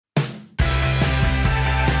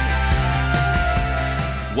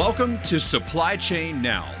Welcome to Supply Chain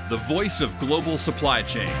Now, the voice of global supply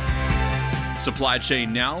chain. Supply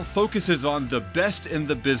Chain Now focuses on the best in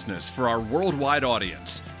the business for our worldwide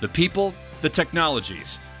audience, the people, the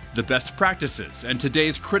technologies, the best practices, and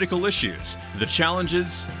today's critical issues, the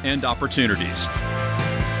challenges and opportunities.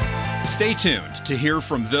 Stay tuned to hear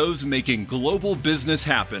from those making global business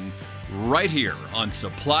happen right here on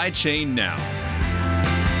Supply Chain Now.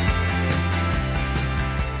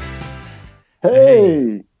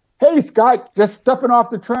 Hey, Scott, just stepping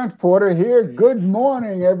off the transporter here. Good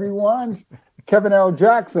morning, everyone. Kevin L.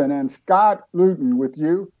 Jackson and Scott Luton with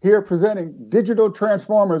you here presenting Digital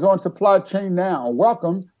Transformers on Supply Chain Now.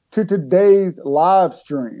 Welcome to today's live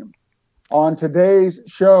stream. On today's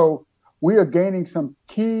show, we are gaining some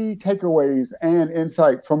key takeaways and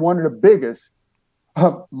insight from one of the biggest,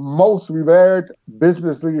 most revered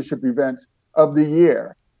business leadership events of the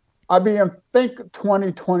year, IBM Think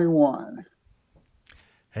 2021.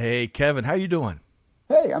 Hey, Kevin, how you doing?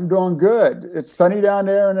 Hey, I'm doing good. It's sunny down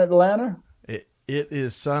there in Atlanta. It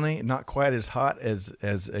is sunny, not quite as hot as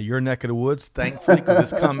your neck of the woods, thankfully, because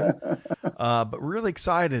it's coming. But really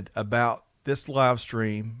excited about this live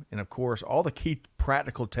stream and, of course, all the key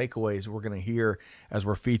practical takeaways we're going to hear as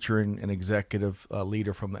we're featuring an executive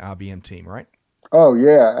leader from the IBM team, right? Oh,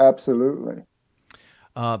 yeah, absolutely.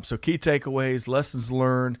 So key takeaways, lessons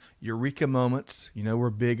learned, eureka moments. You know, we're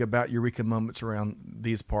big about eureka moments around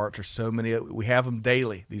these parts. There's so many. We have them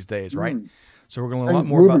daily these days, right? So we're going to learn a lot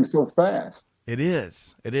more about. It's moving so fast. It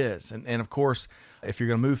is. And of course, if you're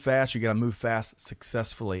going to move fast, you got to move fast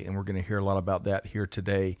successfully. And we're going to hear a lot about that here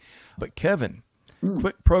today. But Kevin,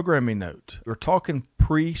 quick programming note. We're talking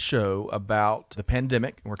pre-show about the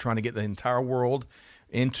pandemic, and we're trying to get the entire world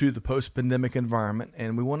into the post-pandemic environment.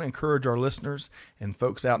 And we want to encourage our listeners and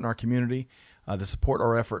folks out in our community to support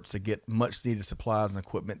our efforts to get much needed supplies and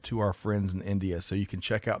equipment to our friends in India. So you can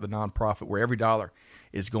check out the nonprofit where every dollar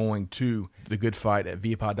is going to the good fight at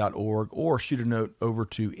viapi.org, or shoot a note over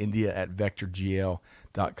to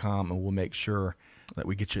india@vectorgl.com, and we'll make sure that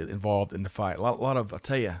we get you involved in the fight. A lot of, I'll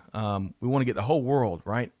tell you, we want to get the whole world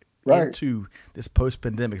right into this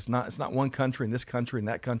post-pandemic. It's not one country and this country and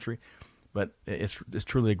that country, but it's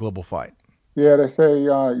truly a global fight. Yeah, they say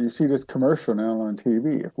you see this commercial now on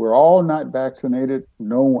TV. If we're all not vaccinated,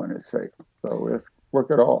 no one is safe. So let's work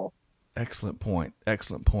it all. Excellent point.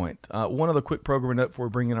 One other quick programming note before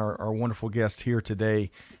we bring in our wonderful guest here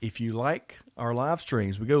today. If you like our live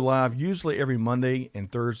streams, we go live usually every Monday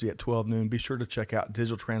and Thursday at 12 noon. Be sure to check out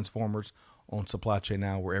Digital Transformers on Supply Chain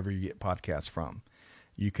Now, wherever you get podcasts from.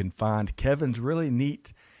 You can find Kevin's really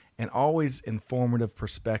neat and always informative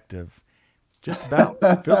perspective just about,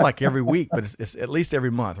 feels like every week, but it's at least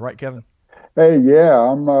every month, right, Kevin? Hey, yeah,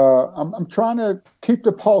 I'm trying to keep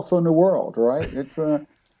the pulse on the world, right? It's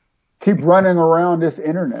keep running around this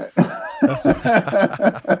internet.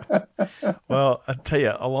 Well, I tell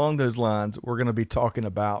you, along those lines, we're going to be talking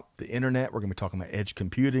about the internet. We're going to be talking about edge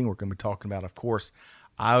computing. We're going to be talking about, of course,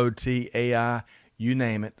 IoT, AI, you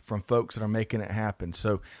name it, from folks that are making it happen.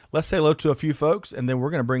 So let's say hello to a few folks, and then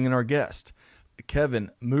we're going to bring in our guest. Kevin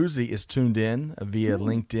Musi is tuned in via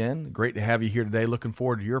LinkedIn. Great to have you here today. Looking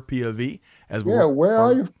forward to your POV. Where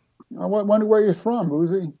are you? I wonder where you're from,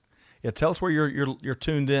 Musi. Yeah, tell us where you're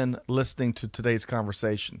tuned in, listening to today's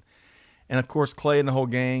conversation. And of course, Clay and the whole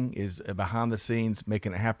gang is behind the scenes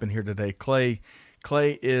making it happen here today. Clay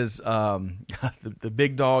is the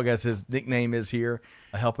big dog, as his nickname is here,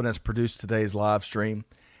 helping us produce today's live stream.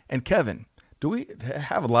 And Kevin, do we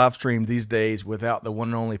have a live stream these days without the one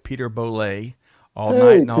and only Peter Bollet? All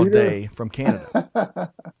night and all day from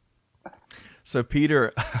Canada. So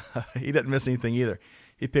Peter, he doesn't miss anything either.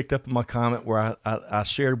 He picked up on my comment where I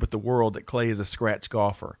shared with the world that Clay is a scratch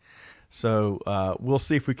golfer. So we'll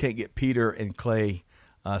see if we can't get Peter and Clay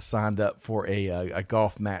signed up for a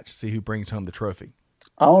golf match, see who brings home the trophy.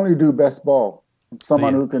 I only do best ball.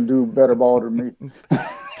 Someone who can do better ball than me.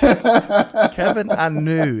 Kevin, I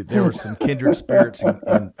knew there were some kindred spirits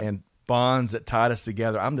and bonds that tied us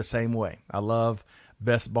together. I'm the same way. I love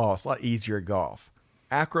best ball. It's a lot easier at golf.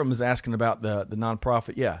 Akram is asking about the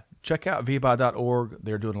nonprofit. Yeah, check out viapi.org.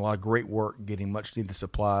 They're doing a lot of great work getting much needed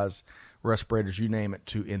supplies, respirators, you name it,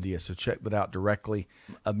 to India. So check that out directly.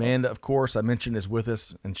 Amanda, of course, I mentioned, is with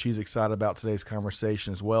us, and she's excited about today's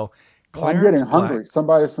conversation as well. I'm getting hungry.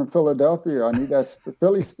 Somebody's from Philadelphia. I need that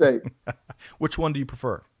Philly steak. Which one do you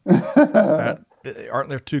prefer? Aren't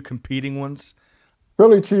there two competing ones?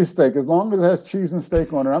 Philly cheesesteak. As long as it has cheese and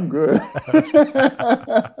steak on it, I'm good.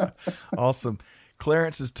 Awesome.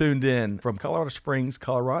 Clarence is tuned in from Colorado Springs,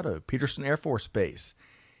 Colorado, Peterson Air Force Base,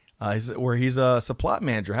 he's a supply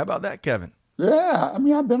manager. How about that, Kevin? Yeah. I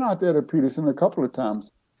mean, I've been out there to Peterson a couple of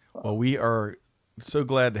times. Well, we are so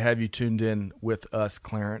glad to have you tuned in with us,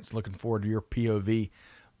 Clarence. Looking forward to your POV.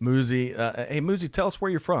 Muzi, hey, Muzi, tell us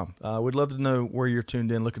where you're from. We'd love to know where you're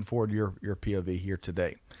tuned in. Looking forward to your POV here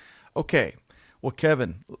today. Okay. Well,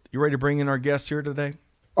 Kevin, you ready to bring in our guests here today?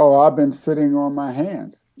 Oh, I've been sitting on my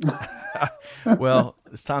hands. Well,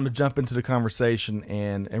 it's time to jump into the conversation,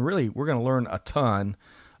 and really we're going to learn a ton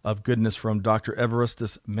of goodness from Dr.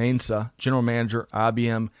 Evaristus Mensah, General Manager,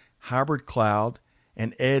 IBM Hybrid Cloud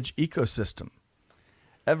and Edge Ecosystem.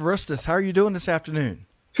 Evaristus, how are you doing this afternoon?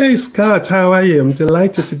 Hey, Scott, how are you? I'm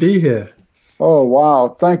delighted to be here. Oh,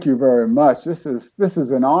 wow. Thank you very much. This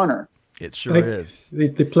is an honor. It sure is. The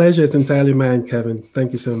pleasure is entirely mine, Kevin.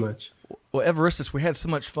 Thank you so much. Well, Evaristus, we had so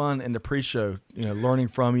much fun in the pre-show, learning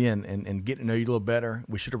from you and getting to know you a little better.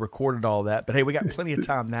 We should have recorded all that. But, hey, we got plenty of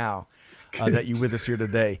time now that you're with us here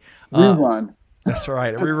today. Rerun. That's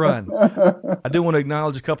right, a rerun. I do want to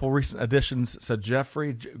acknowledge a couple of recent additions. So,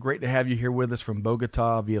 Jeffrey, great to have you here with us from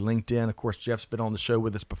Bogota via LinkedIn. Of course, Jeff's been on the show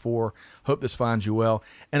with us before. Hope this finds you well.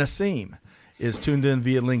 And Asim is tuned in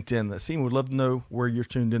via LinkedIn. Asim, would love to know where you're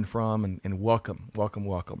tuned in from, and welcome.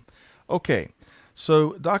 Okay,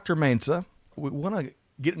 so Dr. Mensah, we want to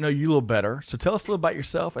get to know you a little better. So tell us a little about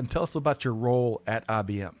yourself and tell us about your role at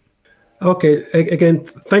IBM. Okay, again,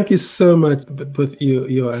 thank you so much, both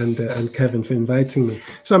you and Kevin, for inviting me.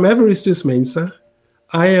 So I'm Evaristus Mensah.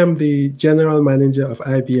 I am the General Manager of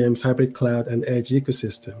IBM's Hybrid Cloud and Edge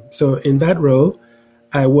Ecosystem. So in that role,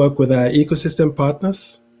 I work with our ecosystem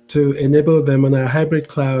partners to enable them on our hybrid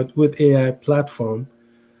cloud with AI platform,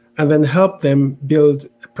 and then help them build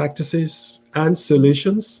practices and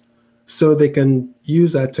solutions so they can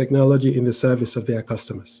use our technology in the service of their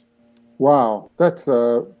customers. Wow, that's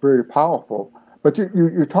very powerful. But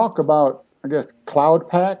you talk about, I guess, Cloud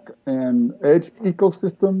Pak and edge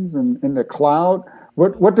ecosystems and in the cloud.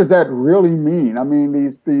 What does that really mean? I mean,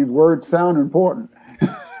 these words sound important.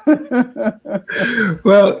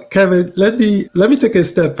 Well, Kevin, let me take a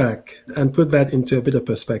step back and put that into a bit of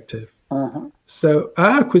perspective. Uh-huh. So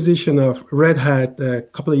our acquisition of Red Hat a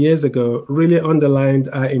couple of years ago really underlined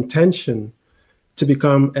our intention to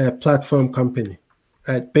become a platform company,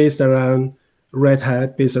 right? Based around Red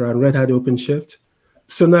Hat OpenShift.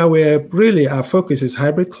 So now our focus is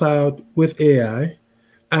hybrid cloud with AI,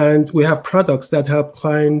 and we have products that help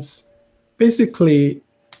clients basically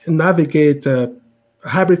navigate a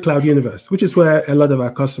hybrid cloud universe, which is where a lot of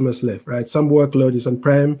our customers live, right? Some workload is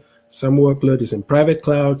on-prem, some workload is in private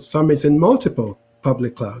cloud, some is in multiple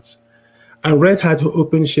public clouds. And Red Hat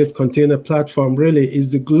OpenShift Container Platform really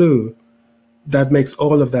is the glue that makes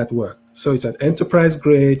all of that work. So it's an enterprise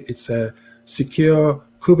grade, it's a secure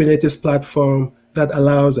Kubernetes platform that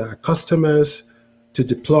allows our customers to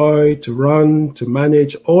deploy, to run, to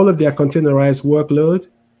manage all of their containerized workload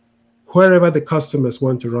wherever the customers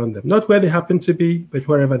want to run them. Not where they happen to be, but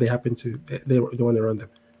wherever they want to run them.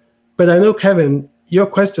 But I know, Kevin, your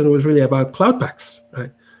question was really about Cloud Paks,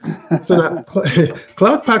 right? So now,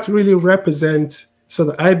 Cloud Paks really represent sort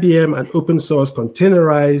of IBM and open source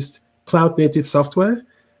containerized cloud native software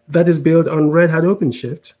that is built on Red Hat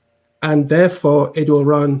OpenShift, and therefore it will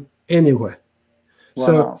run anywhere.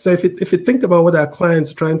 Wow. So if you think about what our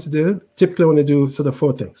clients are trying to do, typically want to do sort of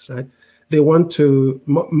four things, right? They want to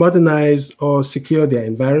modernize or secure their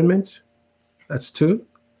environment. That's two.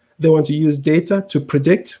 They want to use data to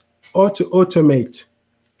predict or to automate,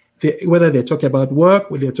 whether they're talking about work,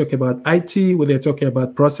 whether they're talking about IT, whether they're talking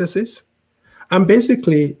about processes. And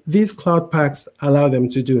basically, these Cloud Paks allow them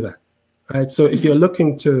to do that, right? So if you're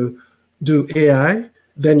looking to do AI,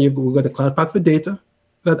 then you've got a Cloud Pak for data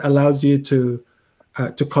that allows you to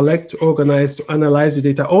collect, organize, to analyze the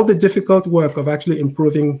data. All the difficult work of actually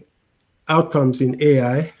improving outcomes in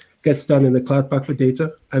AI gets done in the Cloud Pak for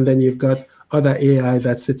data, and then you've got other AI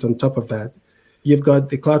that sits on top of that. You've got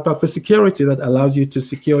the Cloud Pak for security that allows you to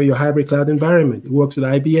secure your hybrid cloud environment. It works with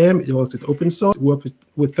IBM, it works with open source, it works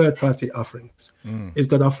with third-party offerings. It's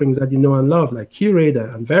got offerings that you know and love, like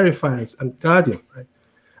QRadar and Verifiance and Guardian, right?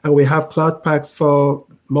 And we have Cloud Paks for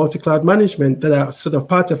multi-cloud management that are sort of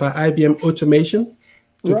part of our IBM automation.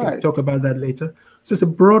 We can talk about that later. So it's a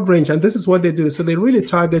broad range, and this is what they do. So they really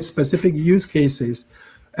target specific use cases.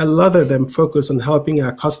 A lot of them focus on helping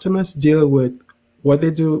our customers deal with what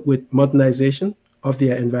they do with modernization of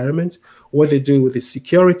their environment, what they do with the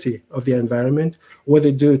security of their environment, what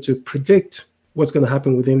they do to predict what's going to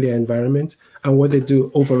happen within their environment, and what they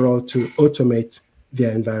do overall to automate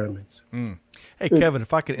their environment. Hey, Kevin,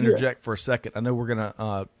 if I could interject for a second. I know we're going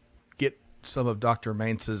to get some of Dr.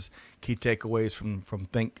 Mensah's key takeaways from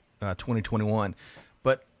Think 2021.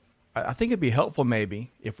 But I think it'd be helpful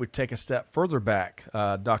maybe if we take a step further back,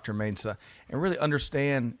 Dr. Mensah, and really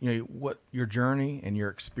understand, what your journey and your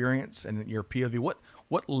experience and your POV,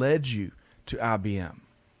 what led you to IBM?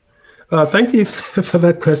 Thank you for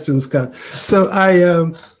that question, Scott. So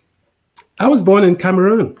I was born in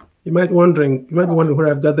Cameroon. You might be wondering where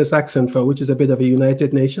I've got this accent from, which is a bit of a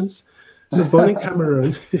United Nations. So I was born in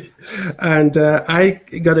Cameroon, and I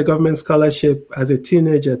got a government scholarship as a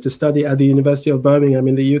teenager to study at the University of Birmingham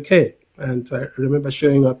in the UK. And I remember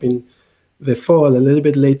showing up in the fall, a little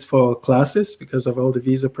bit late for classes because of all the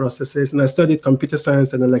visa processes. And I studied computer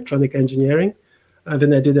science and electronic engineering. And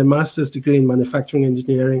then I did a master's degree in manufacturing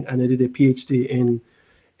engineering, and I did a PhD in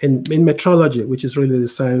metrology, which is really the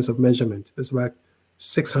science of measurement. There's about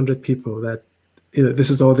 600 people that, this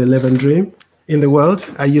is all they live and dream in the world.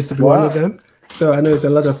 I used to be one of them. So I know it's a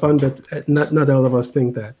lot of fun, but not all of us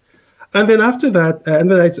think that. And then after that,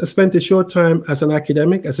 I spent a short time as an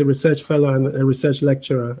academic, as a research fellow and a research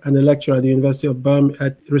lecturer, and a lecturer at the University of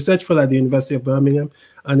Birmingham, research fellow at the University of Birmingham,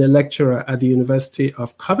 and a lecturer at the University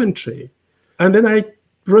of Coventry. And then I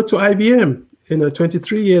wrote to IBM,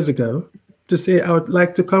 23 years ago, to say I would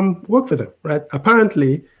like to come work for them. Right?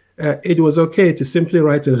 Apparently, it was okay to simply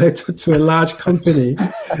write a letter to a large company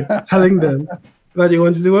telling them that you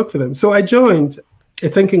wanted to work for them. So I joined,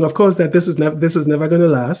 thinking, of course, that this is never going to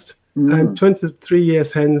last. And 23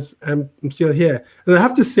 years hence, I'm still here. And I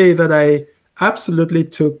have to say that I absolutely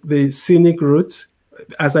took the scenic route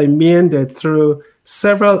as I meandered through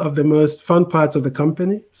several of the most fun parts of the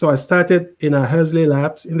company. So I started in our Hersley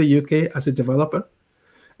Labs in the UK as a developer.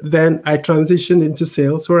 Then I transitioned into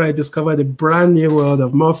sales, where I discovered a brand new world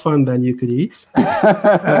of more fun than you could eat.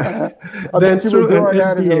 I bet you were doing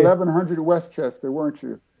that in 1100 Westchester, weren't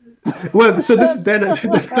you? Well, so this is then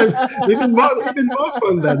even more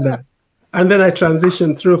fun than that. And then I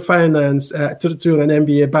transitioned through finance to an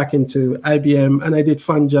MBA back into IBM, and I did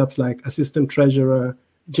fun jobs like assistant treasurer,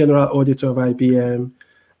 general auditor of IBM.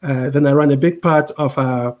 Then I ran a big part of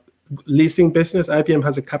our leasing business. IBM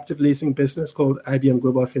has a captive leasing business called IBM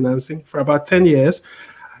Global Financing for about 10 years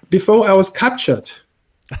before I was captured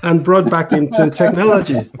and brought back into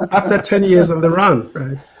technology after 10 years on the run,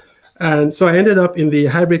 right? And so I ended up in the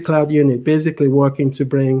hybrid cloud unit, basically working to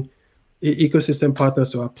bring ecosystem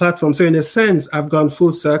partners to our platform. So in a sense, I've gone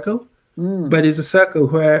full circle, but it's a circle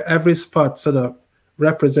where every spot sort of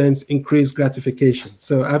represents increased gratification.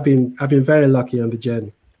 So I've been very lucky on the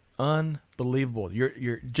journey. Unbelievable.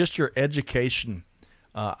 Your education.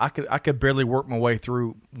 I could barely work my way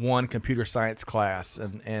through one computer science class,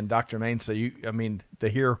 and Dr. Mensah, to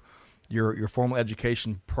hear your formal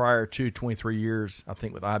education prior to 23 years, I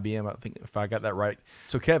think with IBM, I think if I got that right.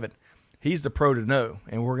 So Kevin, he's the pro to know,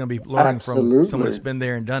 and we're going to be learning from someone that's been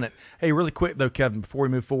there and done it. Hey, really quick though, Kevin, before we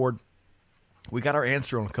move forward, we got our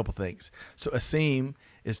answer on a couple things. So Asim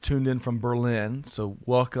is tuned in from Berlin, so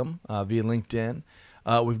welcome via LinkedIn.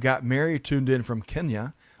 We've got Mary tuned in from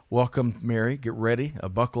Kenya. Welcome, Mary. Get ready.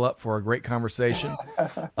 Buckle up for a great conversation.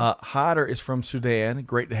 Haider is from Sudan.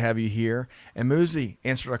 Great to have you here. And Muzi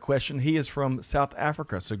answered our question. He is from South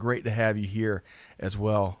Africa, so great to have you here as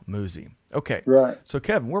well, Muzi. Okay. Right. So,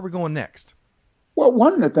 Kevin, where are we going next? Well,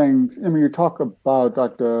 one of the things, you talk about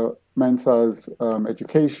Dr. Mensah's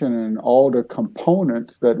education and all the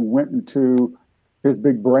components that went into his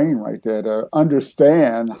big brain right there to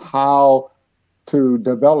understand how to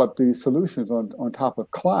develop these solutions on top of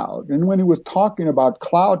cloud. And when he was talking about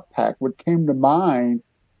Cloud Pak, what came to mind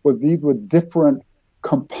was these were different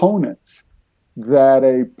components that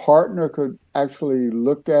a partner could actually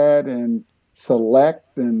look at and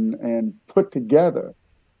select and put together.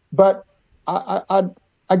 But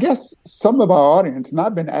I guess some of our audience, and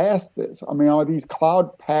I've been asked this, are these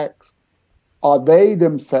Cloud Paks, are they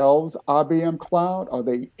themselves IBM Cloud? Are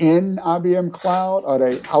they in IBM Cloud? Are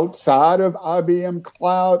they outside of IBM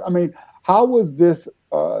Cloud? How was this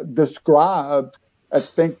described at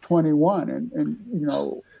Think 21? And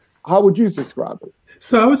how would you describe it?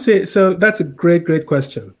 So I would say, that's a great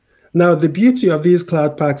question. Now, the beauty of these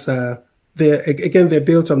Cloud Paks are, they're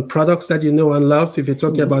built on products that you know and love. So if you're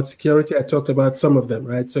talking about security, I talked about some of them,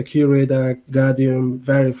 right? So QRadar, Guardium,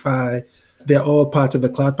 Verify, they're all part of the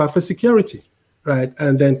Cloud Pak for security. Right.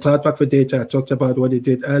 And then Cloud Pak for data, I talked about what it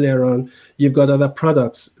did earlier on. You've got other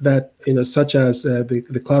products that, such as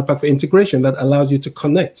the Cloud Pak for integration that allows you to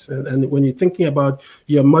connect. And when you're thinking about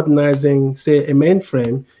you're modernizing, say, a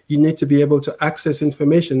mainframe, you need to be able to access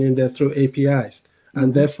information in there through APIs.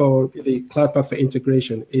 And therefore, the Cloud Pak for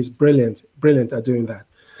integration is brilliant at doing that.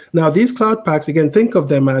 Now, these Cloud Paks, again, think of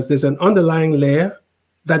them as there's an underlying layer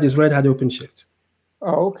that is Red Hat OpenShift.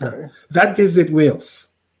 Oh, okay. Now, that gives it wheels.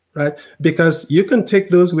 right? Because you can take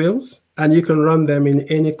those wheels and you can run them in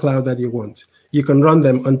any cloud that you want. You can run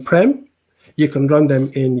them on-prem. You can run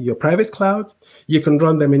them in your private cloud. You can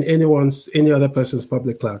run them in any other person's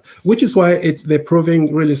public cloud, which is why they're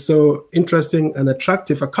proving really so interesting and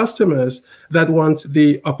attractive for customers that want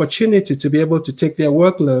the opportunity to be able to take their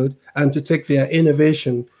workload and to take their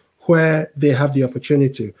innovation where they have the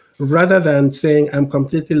opportunity, rather than saying, I'm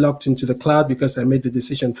completely locked into the cloud because I made the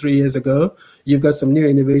decision 3 years ago. You've got some new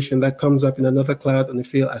innovation that comes up in another cloud and you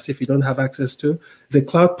feel as if you don't have access to. The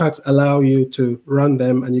cloud packs allow you to run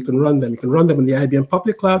them, and you can run them. You can run them in the IBM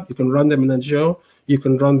public cloud. You can run them in Azure. You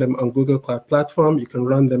can run them on Google Cloud Platform. You can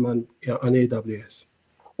run them on AWS.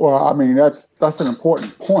 Well, I mean, that's an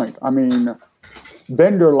important point. I mean,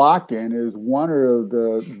 vendor lock-in is one of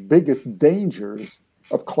the biggest dangers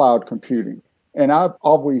of cloud computing. And I've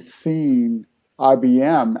always seen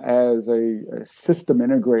IBM as a system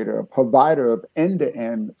integrator, a provider of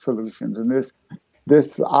end-to-end solutions. And this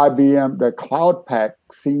IBM, the Cloud Pak,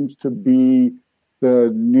 seems to be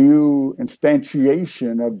the new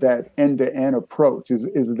instantiation of that end-to-end approach.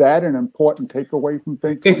 Is that an important takeaway from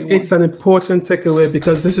Think 21? It's an important takeaway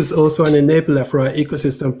because this is also an enabler for our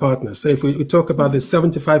ecosystem partners. So if we talk about the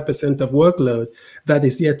 75% of workload that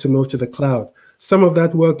is yet to move to the cloud, some of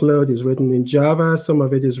that workload is written in Java. Some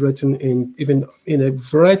of it is written in a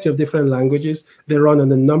variety of different languages. They run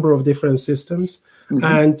on a number of different systems. Mm-hmm.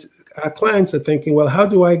 And our clients are thinking, well, how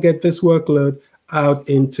do I get this workload out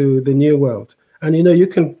into the new world? And, you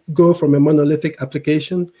can go from a monolithic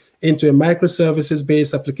application into a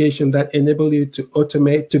microservices-based application that enable you to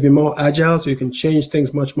automate, to be more agile, so you can change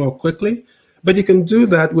things much more quickly. But you can do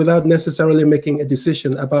that without necessarily making a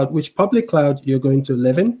decision about which public cloud you're going to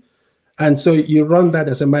live in. And so you run that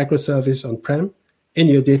as a microservice on-prem in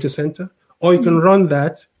your data center, or you can run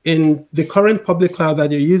that in the current public cloud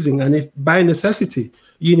that you're using. And if by necessity,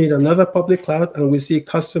 you need another public cloud, and we see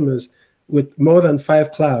customers with more than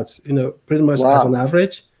 5 clouds, pretty much as an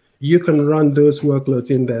average, you can run those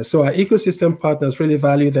workloads in there. So our ecosystem partners really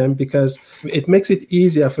value them because it makes it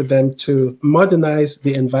easier for them to modernize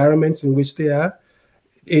the environments in which they are.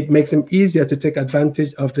 It makes them easier to take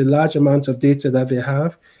advantage of the large amounts of data that they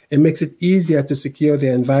have. It makes it easier to secure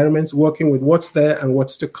their environments, working with what's there and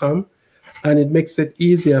what's to come. And it makes it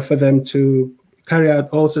easier for them to carry out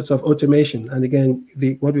all sorts of automation. And again,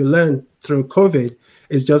 what we learned through COVID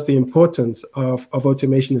is just the importance of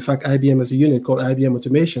automation. In fact, IBM has a unit called IBM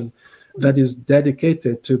Automation that is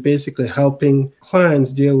dedicated to basically helping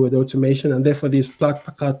clients deal with automation. And therefore, these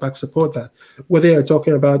Cloud Paks support that. Whether you're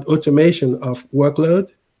talking about automation of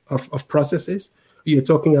workload, of processes, you're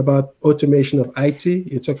talking about automation of IT,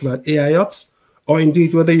 you're talking about AI ops, or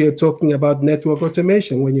indeed whether you're talking about network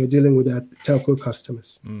automation when you're dealing with our telco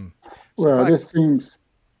customers. Well, this seems,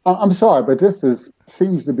 I'm sorry, but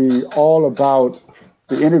seems to be all about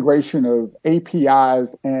the integration of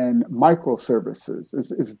APIs and microservices.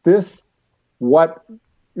 Is this what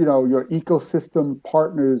your ecosystem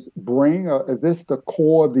partners bring? Is this the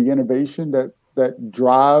core of the innovation that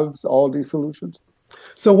drives all these solutions?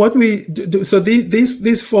 So what we do, so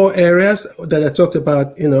these 4 areas that I talked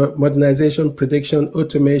about, modernization, prediction,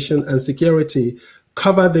 automation, and security,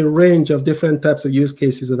 cover the range of different types of use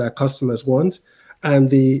cases that our customers want. And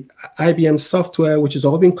the IBM software, which is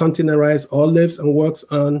all been containerized, all lives and works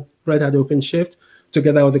on Red Hat OpenShift,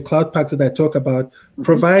 together with the Cloud Paks that I talk about,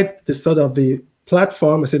 provide the sort of the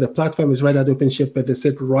platform. I say the platform is Red Hat OpenShift, but they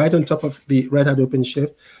sit right on top of the Red Hat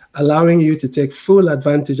OpenShift, allowing you to take full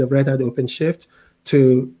advantage of Red Hat OpenShift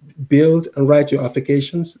to build and write your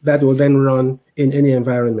applications that will then run in any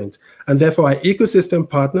environment. And therefore, our ecosystem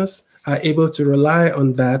partners are able to rely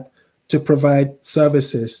on that to provide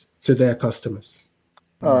services to their customers.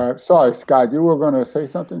 All right. Sorry, Scott, you were going to say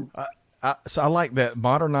something? So I like that: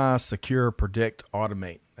 modernize, secure, predict,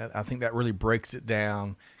 automate. I think that really breaks it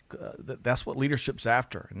down. That's what leadership's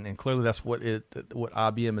after, and clearly that's what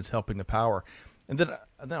IBM is helping to power. And then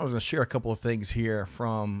I was going to share a couple of things here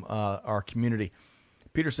from our community.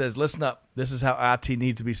 Peter says, listen up. This is how IT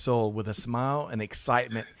needs to be sold, with a smile and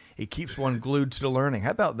excitement. It keeps one glued to the learning.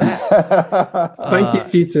 How about that? Thank you,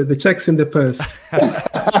 Peter. The check's in the post.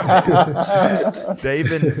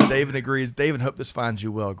 David agrees. David, hope this finds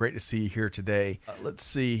you well. Great to see you here today. Let's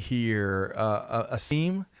see here.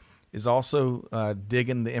 Asim is also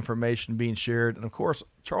digging the information being shared. And, of course,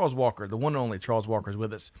 Charles Walker, the one and only Charles Walker, is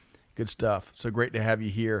with us. Good stuff. So great to have you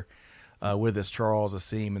here with us, Charles,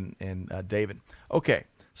 Asim, and David. Okay,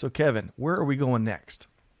 so Kevin, where are we going next?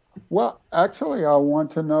 Well, actually, I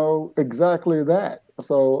want to know exactly that.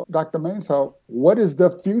 So, Dr. Mainsail, what is the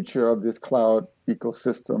future of this cloud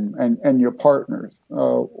ecosystem and your partners?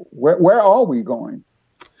 Where are we going?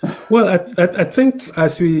 Well, I think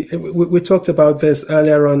as we talked about this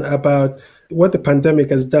earlier on, about what the pandemic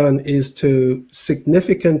has done is to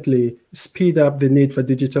significantly speed up the need for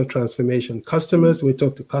digital transformation. Customers, we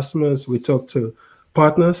talk to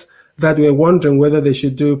partners that were wondering whether they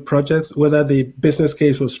should do projects, whether the business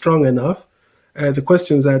case was strong enough. The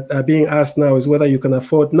questions that are being asked now is whether you can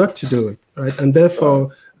afford not to do it, right? And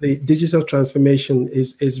therefore, the digital transformation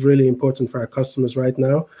is really important for our customers right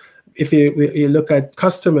now. If you look at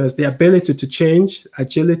customers, the ability to change,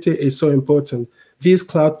 agility is so important. These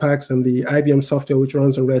cloud packs and the IBM software, which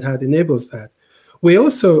runs on Red Hat, enables that. We're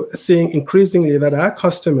also seeing increasingly that our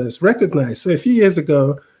customers recognize. So a few years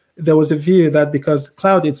ago, there was a view that because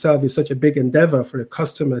cloud itself is such a big endeavor for a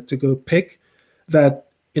customer to go pick, that,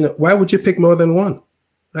 why would you pick more than one?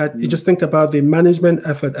 Right? You just think about the management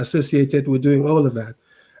effort associated with doing all of that.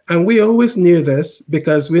 And we always knew this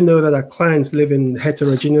because we know that our clients live in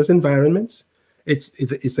heterogeneous environments. It's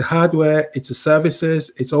the hardware, it's the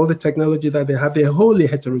services, it's all the technology that they have. They're wholly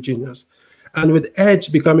heterogeneous. And with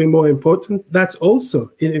edge becoming more important, that's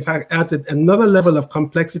also, in fact, added another level of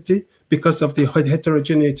complexity because of the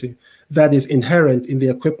heterogeneity that is inherent in the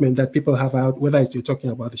equipment that people have out, whether you're talking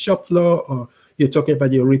about the shop floor or you're talking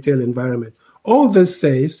about your retail environment. All this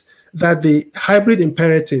says that the hybrid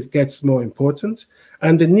imperative gets more important,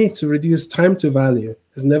 and the need to reduce time to value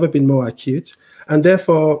has never been more acute. And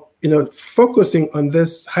therefore, focusing on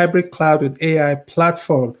this hybrid cloud with AI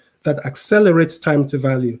platform that accelerates time to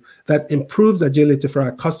value, that improves agility for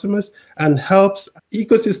our customers and helps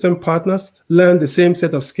ecosystem partners learn the same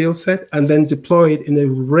set of skill set and then deploy it in a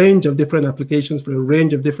range of different applications for a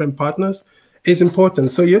range of different partners is important.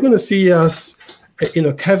 So you're going to see us,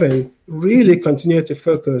 Kevin, really continue to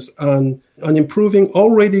focus on improving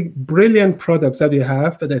already brilliant products that we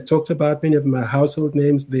have that I talked about. Many of them are household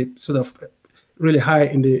names. They sort of really high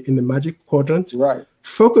in the Magic Quadrant. Right.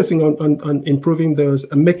 Focusing on improving those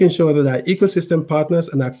and making sure that our ecosystem partners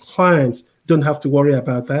and our clients don't have to worry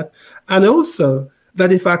about that. And also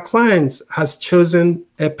that if our clients has chosen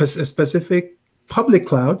a specific public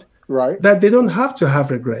cloud, right, that they don't have to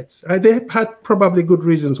have regrets. Right? They had probably good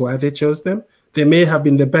reasons why they chose them. They may have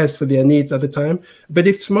been the best for their needs at the time, but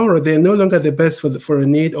if tomorrow they're no longer the best for a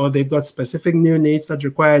need, or they've got specific new needs that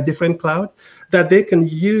require a different cloud, that they can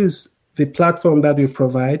use the platform that we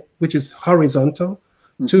provide, which is horizontal,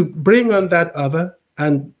 to bring on that other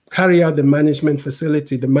and carry out the management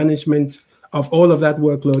facility, the management of all of that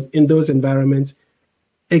workload in those environments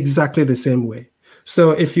exactly the same way.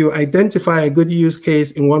 So if you identify a good use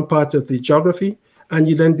case in one part of the geography, and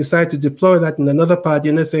you then decide to deploy that in another part,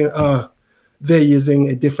 you're not saying, they're using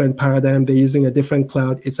a different paradigm, they're using a different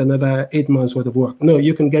cloud, it's another 8 months worth of work. No,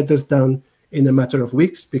 you can get this done in a matter of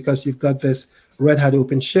weeks because you've got this Red Hat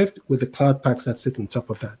OpenShift with the cloud packs that sit on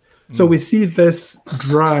top of that. So we see this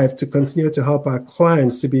drive to continue to help our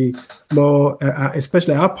clients to be more,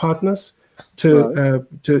 especially our partners, to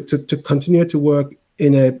continue to work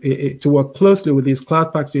to work closely with these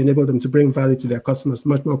cloud packs to enable them to bring value to their customers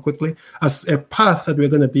much more quickly, as a path that we're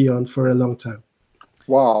going to be on for a long time.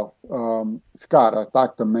 Wow. Scott,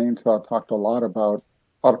 Dr. Mensah talked a lot about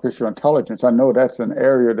artificial intelligence. I know that's an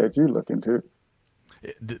area that you look into.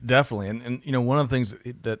 Definitely. And one of the things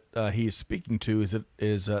that he is speaking to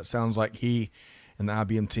is sounds like he and the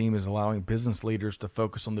IBM team is allowing business leaders to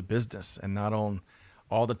focus on the business and not on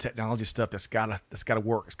all the technology stuff that's got to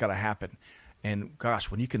work, it's got to happen. And gosh,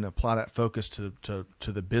 when you can apply that focus to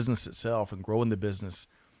the business itself and growing the business,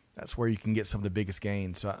 that's where you can get some of the biggest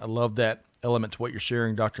gains. So I love that element to what you're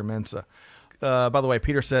sharing, Dr. Mensah. By the way,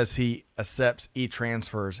 Peter says he accepts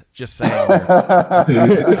e-transfers. Just saying.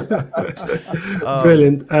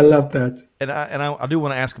 Brilliant. I love that. And I do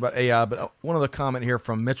want to ask about AI, but one other comment here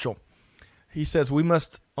from Mitchell. He says we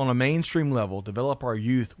must, on a mainstream level, develop our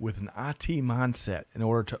youth with an IT mindset in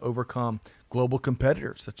order to overcome global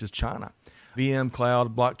competitors such as China. VM,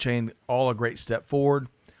 cloud, blockchain, all a great step forward.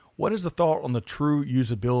 What is the thought on the true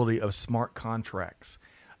usability of smart contracts,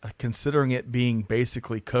 considering it being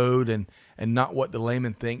basically code and not what the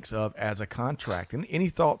layman thinks of as a contract? And any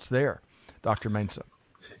thoughts there, Dr. Mensah?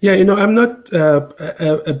 Yeah, I'm not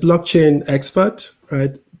a blockchain expert,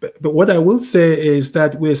 right? But what I will say is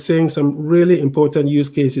that we're seeing some really important use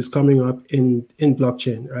cases coming up in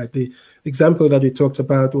blockchain, right? The example that we talked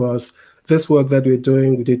about was this work that we're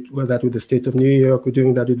doing. We did that with the state of New York. We're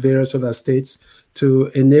doing that with various other states to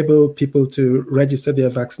enable people to register their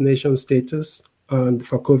vaccination status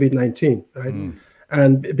for COVID-19, right?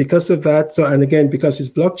 And because of that, because it's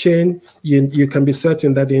blockchain, you can be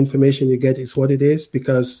certain that the information you get is what it is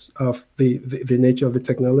because of the nature of the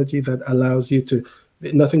technology that allows you to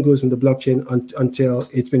Nothing goes in the blockchain until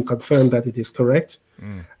it's been confirmed that it is correct.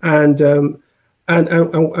 And you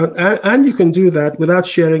can do that without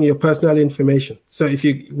sharing your personal information. So if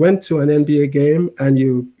you went to an NBA game and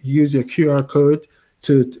you use your QR code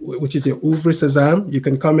which is your Ouvre Sésame, you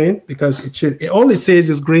can come in because all it says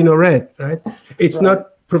is green or red, right? It's not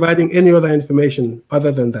providing any other information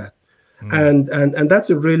other than that. And that's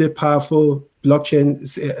a really powerful blockchain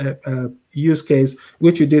use case,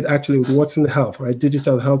 which we did actually with Watson Health, right?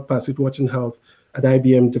 Digital Health Pass with Watson Health at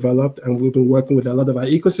IBM developed, and we've been working with a lot of our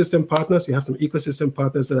ecosystem partners. We have some ecosystem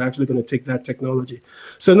partners that are actually going to take that technology.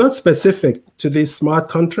 So not specific to these smart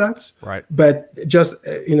contracts, right, but just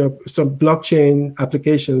some blockchain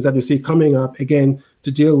applications that we see coming up again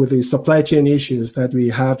to deal with the supply chain issues that we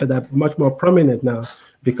have that are much more prominent now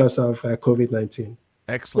because of COVID-19.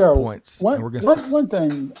 Excellent points. One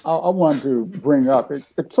thing I wanted to bring up,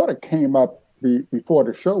 it sort of came up before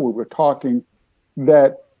the show. We were talking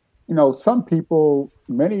that some people,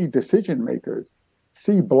 many decision makers,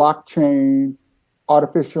 see blockchain,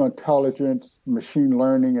 artificial intelligence, machine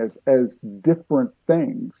learning as different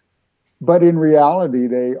things. But in reality,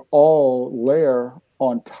 they all layer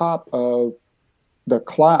on top of the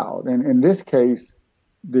cloud. And in this case,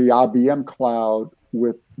 the IBM cloud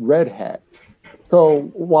with Red Hat.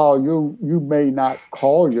 So while you may not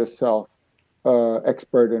call yourself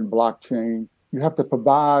expert in blockchain, you have to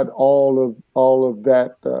provide all of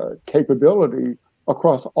that capability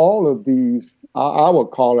across all of these, I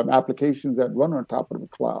would call them applications that run on top of the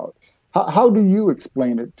cloud. How do you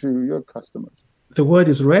explain it to your customers? The word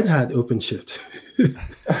is Red Hat OpenShift.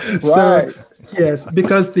 Right. So, yes,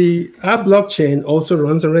 because our blockchain also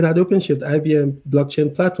runs on Red Hat OpenShift. IBM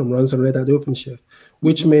blockchain platform runs on Red Hat OpenShift,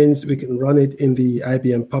 which means we can run it in the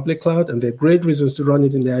IBM public cloud. And there are great reasons to run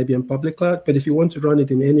it in the IBM public cloud. But if you want to run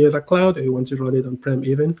it in any other cloud, or you want to run it on-prem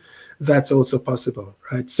even, that's also possible,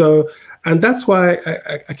 right? So, and that's why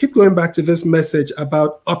I keep going back to this message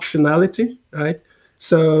about optionality, right?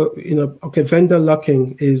 So, vendor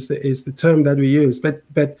locking is the term that we use. But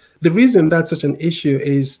the reason that's such an issue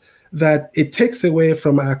is that it takes away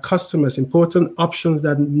from our customers important options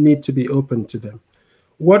that need to be open to them.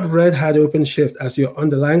 What Red Hat OpenShift as your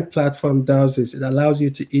underlying platform does is it allows you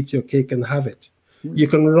to eat your cake and have it. You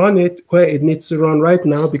can run it where it needs to run right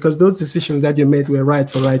now because those decisions that you made were right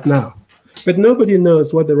for right now. But nobody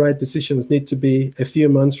knows what the right decisions need to be a few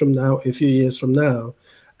months from now, a few years from now.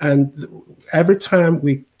 And every time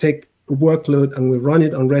we take a workload and we run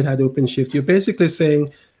it on Red Hat OpenShift, you're basically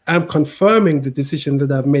saying, I'm confirming the decision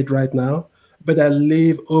that I've made right now, but I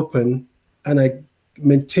leave open and I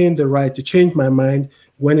maintain the right to change my mind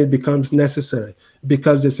when it becomes necessary,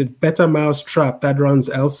 because there's a better mousetrap that runs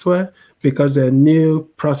elsewhere, because there are new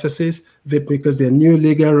processes, because there are new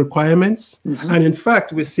legal requirements. And in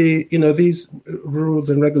fact, we see, these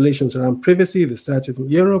rules and regulations around privacy. They started in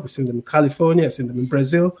Europe, we've seen them in California, we've seen them in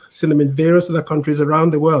Brazil, we've seen them in various other countries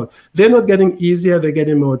around the world. They're not getting easier, they're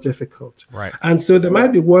getting more difficult. Right. And so there might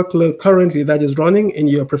be workload currently that is running in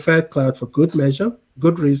your preferred cloud for good measure,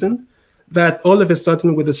 good reason, that all of a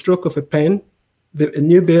sudden with a stroke of a pen, a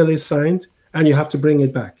new bill is signed and you have to bring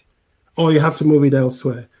it back or you have to move it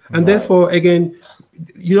elsewhere. And therefore, again,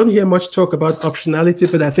 you don't hear much talk about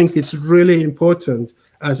optionality, but I think it's really important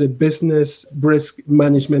as a business risk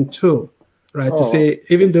management tool, right? To say,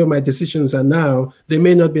 even though my decisions are now, they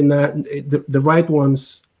may not be the right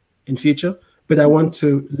ones in future, but I want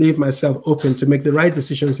to leave myself open to make the right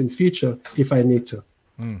decisions in future if I need to.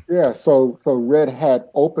 Yeah, so Red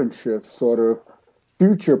Hat OpenShift sort of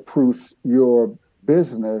future-proofs your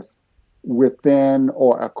business within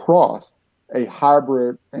or across a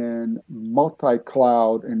hybrid and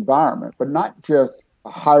multi-cloud environment, but not just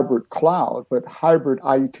a hybrid cloud, but hybrid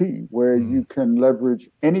IT, where you can leverage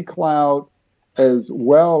any cloud as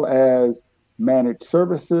well as managed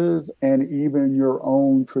services and even your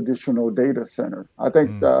own traditional data center. I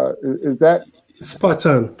think, is that? Spot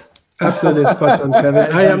on. Absolutely spot on,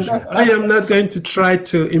 Kevin. I am not going to try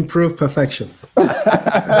to improve perfection. Well,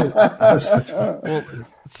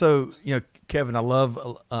 so, Kevin, I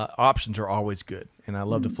love options are always good, and I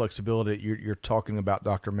love the flexibility you're talking about,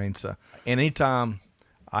 Dr. Mensah. And anytime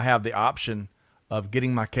I have the option of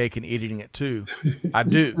getting my cake and eating it too, I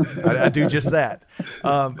do. I do just that.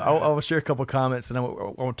 I will share a couple of comments, and I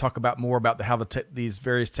want to talk about more about how these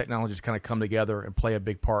various technologies kind of come together and play a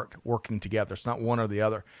big part working together. It's not one or the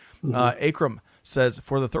other. Akram says,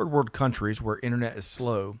 for the third world countries where internet is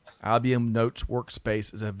slow, IBM Notes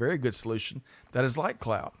Workspace is a very good solution that is like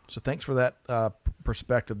cloud. So thanks for that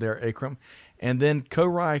perspective there, Akram. And then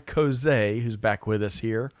Korai Koze, who's back with us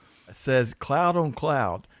here, says, cloud on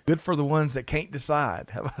cloud. Good for the ones that can't decide.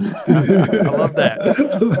 I love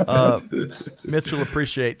that. Mitchell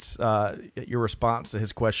appreciates your response to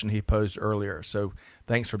his question he posed earlier. So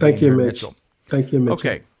thanks for being here, Mitchell. Thank you, Mitchell.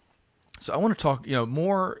 Okay. So I want to talk,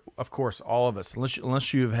 more, of course, all of us,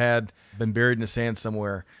 unless you've been buried in the sand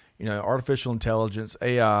somewhere, artificial intelligence,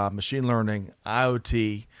 AI, machine learning,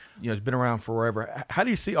 IoT, it's been around forever. How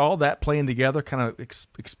do you see all that playing together, kind of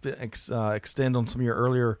extend on some of your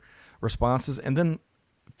earlier responses, and then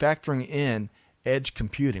factoring in edge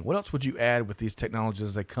computing? What else would you add with these technologies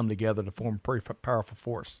as they come together to form a pretty powerful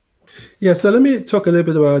force? Yeah, so let me talk a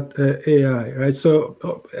little bit about AI, right?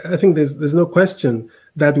 So I think there's no question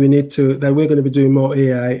that we're going to be doing more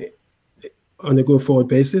AI on a go-forward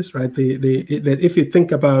basis, right? That if you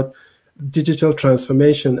think about digital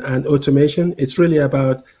transformation and automation, it's really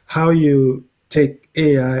about how you take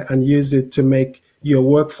AI and use it to make your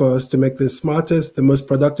workforce, to make the smartest, the most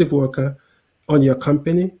productive worker on your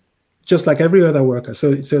company, just like every other worker.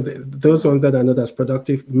 So those ones that are not as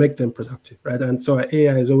productive, make them productive, right? And so our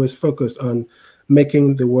AI is always focused on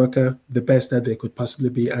making the worker the best that they could possibly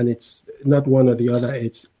be. And it's not one or the other,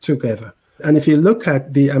 it's together. And if you look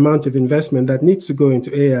at the amount of investment that needs to go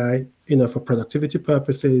into AI, for productivity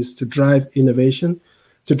purposes, to drive innovation,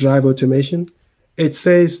 to drive automation, it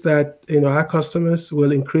says that, our customers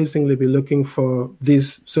will increasingly be looking for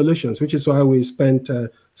these solutions, which is why we spent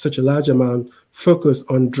such a large amount focused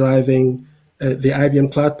on driving the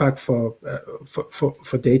IBM Cloud Pak for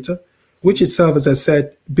data, which itself, as I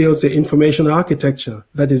said, builds the information architecture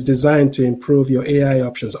that is designed to improve your AI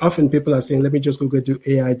options. Often people are saying, let me just go do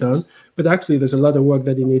AI done. But actually, there's a lot of work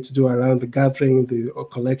that you need to do around the gathering, the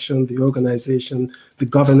collection, the organization, the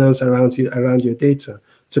governance around your data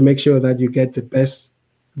to make sure that you get the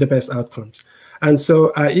best outcomes. And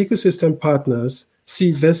so our ecosystem partners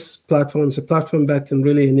see this platform as a platform that can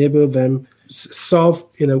really enable them solve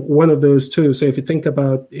one of those two. So if you think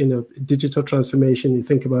about digital transformation, you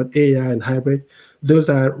think about AI and hybrid, those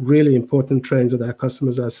are really important trends that our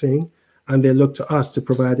customers are seeing, and they look to us to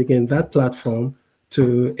provide again that platform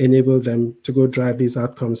to enable them to go drive these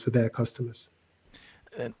outcomes for their customers.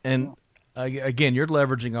 And again, you're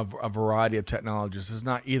leveraging a variety of technologies. It's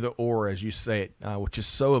not either or, as you say it, which is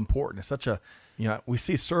so important. It's such a we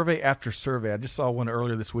see survey after survey. I just saw one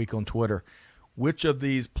earlier this week on Twitter. Which of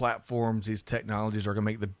these platforms, these technologies are going to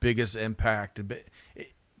make the biggest impact?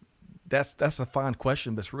 That's a fine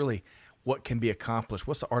question, but it's really what can be accomplished.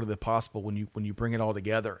 What's the art of the possible when you bring it all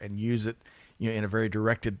together and use it, in a very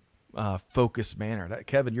directed, focused manner?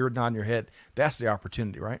 Kevin, you're nodding your head. That's the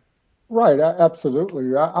opportunity, right? Right,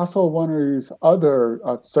 absolutely. I saw one of these other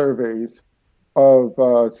surveys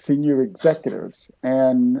of senior executives,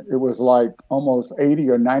 and it was like almost 80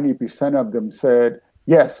 or 90% of them said,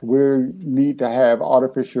 yes, we need to have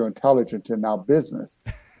artificial intelligence in our business.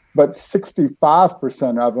 But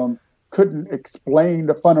 65% of them couldn't explain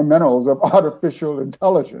the fundamentals of artificial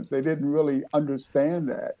intelligence. They didn't really understand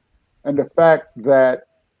that. And the fact that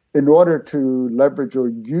in order to leverage or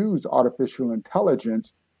use artificial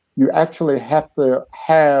intelligence, you actually have to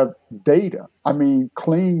have data. I mean,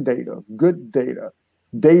 clean data, good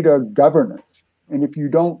data governance. And if you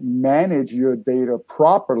don't manage your data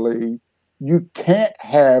properly, you can't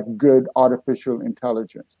have good artificial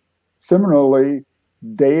intelligence. Similarly,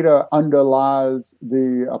 data underlies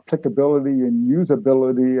the applicability and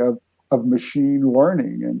usability of machine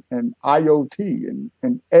learning and IoT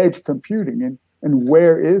and edge computing. And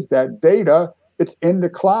where is that data? It's in the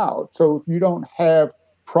cloud. So if you don't have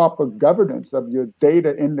proper governance of your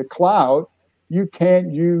data in the cloud, you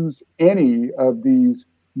can't use any of these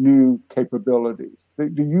new capabilities.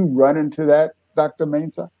 Do you run into that, Dr.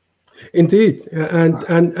 Mensah? Indeed,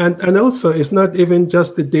 and also it's not even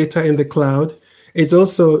just the data in the cloud. It's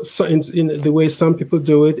also in the way some people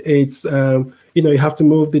do it. It's you have to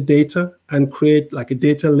move the data and create like a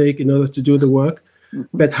data lake in order to do the work.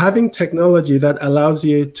 Mm-hmm. But having technology that allows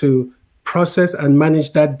you to process and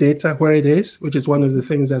manage that data where it is, which is one of the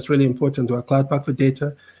things that's really important to our Cloud Pak for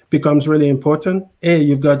data, becomes really important.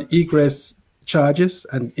 You've got egress charges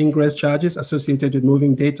and ingress charges associated with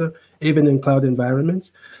moving data, even in cloud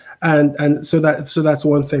environments. And so that's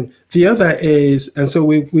one thing. The other is, and so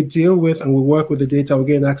we deal with and we work with the data, we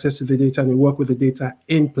gain access to the data, and we work with the data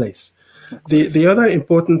in place. The other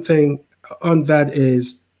important thing on that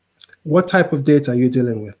is, what type of data are you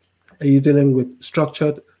dealing with? Are you dealing with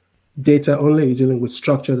structured data only? Are you dealing with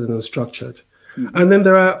structured and unstructured? Mm-hmm. And then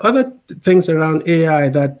there are other things around AI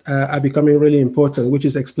that are becoming really important, which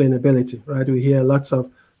is explainability, right? We hear lots of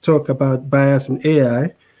talk about bias in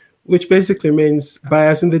AI, which basically means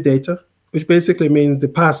bias in the data which basically means the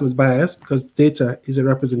past was biased because data is a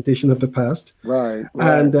representation of the past. Right.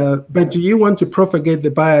 And but do you want to propagate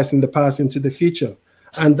the bias in the past into the future?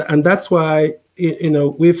 And that's why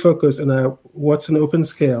we focus on our Watson Open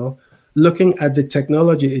Scale, looking at the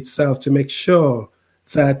technology itself to make sure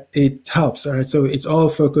that it helps. All right. So it's all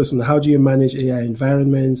focused on how do you manage AI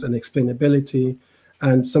environments and explainability,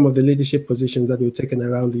 and some of the leadership positions that we've taken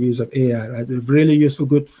around the use of AI, right? Really useful,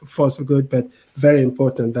 good, force for good, but very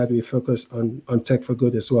important that we focus on tech for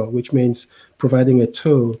good as well, which means providing a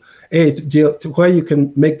tool, to where you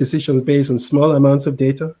can make decisions based on small amounts of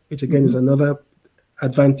data, which again is another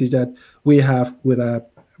advantage that we have with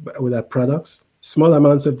our products, small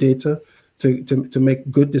amounts of data to make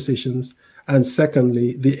good decisions. And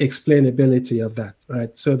secondly, the explainability of that,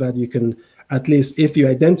 right? So that you can, at least if you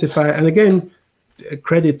identify, and again,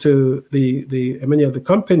 credit to the many of the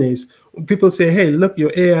companies, when people say, hey, look,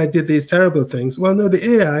 your AI did these terrible things. Well, no,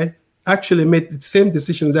 the AI actually made the same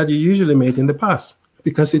decisions that you usually made in the past,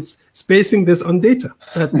 because it's basing this on data,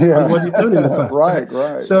 on what you've done in the past.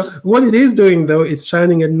 Right. So what it is doing, though, it's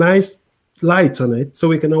shining a nice light on it so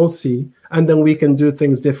we can all see, and then we can do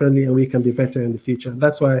things differently and we can be better in the future.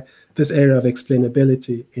 That's why this area of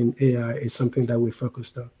explainability in AI is something that we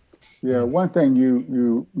focused on. Yeah, one thing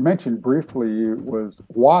you mentioned briefly was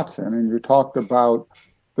Watson, and you talked about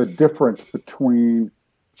the difference between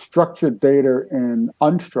structured data and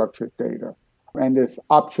unstructured data. And this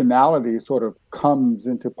optionality sort of comes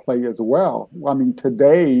into play as well. I mean,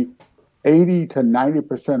 today, 80 to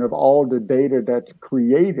 90% of all the data that's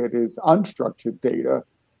created is unstructured data,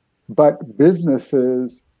 but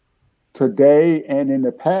businesses today and in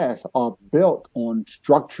the past are built on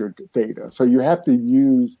structured data. So you have to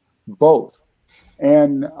use both.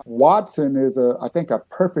 And Watson is, I think, a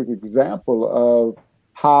perfect example of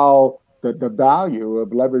how the value of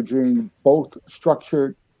leveraging both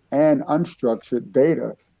structured and unstructured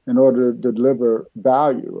data in order to deliver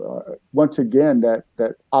value. Once again, that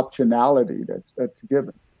optionality that's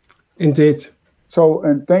given. Indeed. So,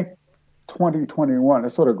 and think 2021,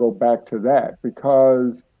 let's sort of go back to that,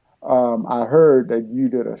 because I heard that you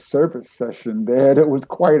did a service session there that was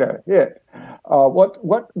quite a hit.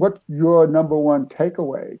 What's your number one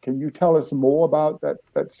takeaway? Can you tell us more about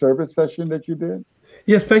that service session that you did?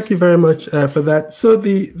 Yes, thank you very much for that. So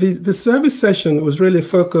the service session was really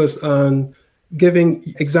focused on giving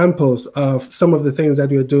examples of some of the things that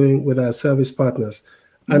we're doing with our service partners.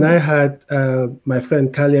 And I had my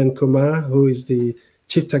friend Kalyan Kumar, who is the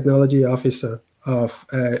Chief Technology Officer of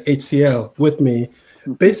HCL, with me,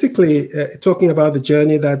 basically talking about the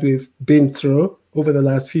journey that we've been through over the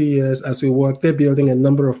last few years as we work. They're building a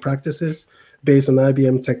number of practices based on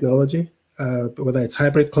IBM technology, whether it's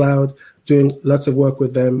hybrid cloud, doing lots of work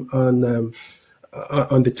with them on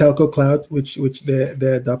the telco cloud, which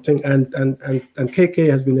they're adopting, and KK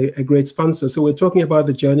has been a great sponsor. So we're talking about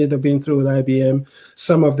the journey they've been through with IBM,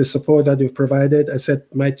 some of the support that we've provided. I said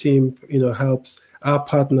my team, helps our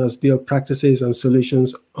partners build practices and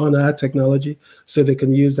solutions on our technology, so they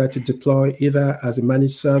can use that to deploy either as a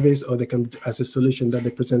managed service or they can as a solution that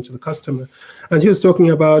they present to the customer. And he was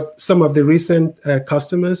talking about some of the recent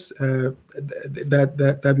customers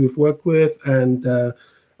that we've worked with and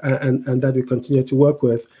that we continue to work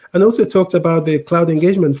with, and also talked about the Cloud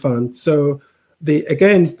Engagement Fund. So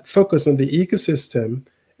the focus on the ecosystem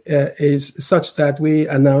is such that we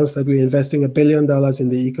announced that we're investing $1 billion in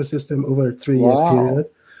the ecosystem over a 3-year period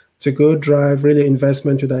to go drive really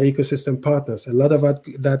investment with our ecosystem partners. A lot of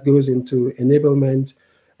that goes into enablement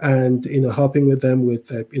and helping with them with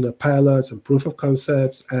pilots and proof of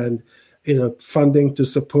concepts, and funding to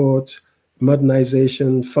support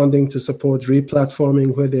modernization, funding to support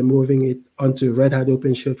replatforming where they're moving it onto Red Hat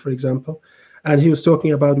OpenShift, for example. And he was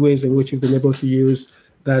talking about ways in which we've been able to use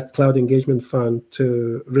that Cloud Engagement Fund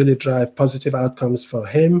to really drive positive outcomes for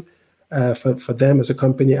him, for them as a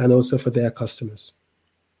company, and also for their customers.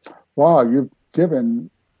 Wow, you've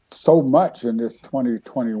given so much in this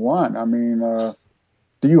 2021. I mean,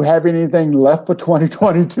 do you have anything left for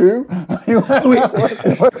 2022?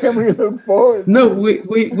 What can we look forward to? No,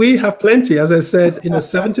 we have plenty. As I said,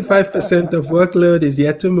 75% of workload is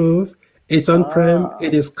yet to move. It's on-prem.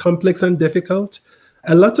 It is complex and difficult.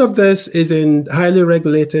 A lot of this is in highly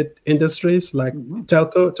regulated industries like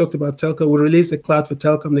telco. Talked about telco. We released a cloud for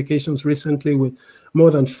telecommunications recently with more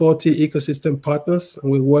than 40 ecosystem partners,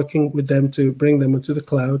 and we're working with them to bring them into the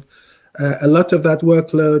cloud. A lot of that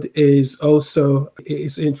workload is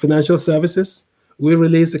in financial services. We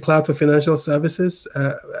released the cloud for financial services,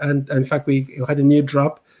 and in fact, we had a new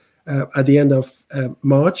drop at the end of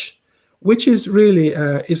March, which is really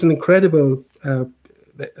is an incredible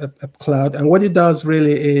a cloud. And what it does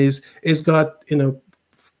really is it's got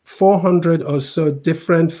 400 or so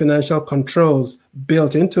different financial controls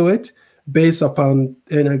built into it, based upon,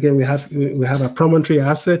 and again, we have a promontory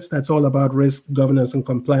assets that's all about risk, governance, and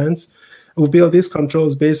compliance. We build these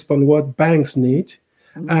controls based upon what banks need.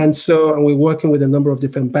 And we're working with a number of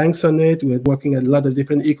different banks on it. We're working at a lot of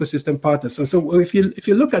different ecosystem partners. And so if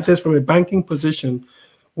you look at this from a banking position,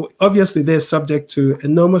 obviously they're subject to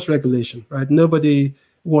enormous regulation, right? Nobody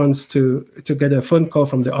wants to get a phone call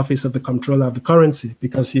from the office of the controller of the currency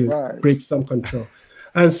because you breached some control.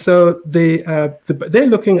 And so they're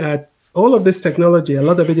looking at all of this technology. A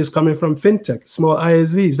lot of it is coming from fintech, small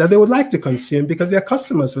ISVs that they would like to consume because their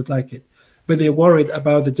customers would like it, but they're worried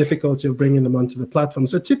about the difficulty of bringing them onto the platform.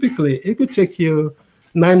 So typically, it could take you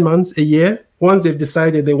 9 months, a year, once they've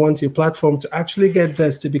decided they want your platform to actually get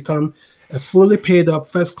this to become a fully paid up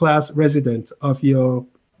first-class resident of your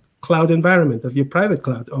cloud environment, of your private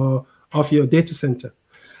cloud, or of your data center.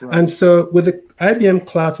 Right. And so with the IBM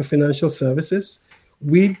Cloud for Financial Services,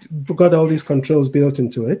 we got all these controls built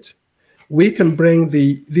into it. We can bring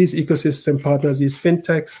these ecosystem partners, these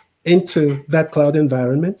fintechs, into that cloud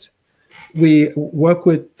environment. We work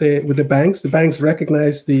with the banks. The banks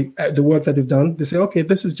recognize the work that we've done. They say, okay,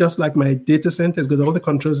 this is just like my data center. It's got all the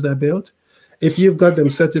controls that I built. If you've got them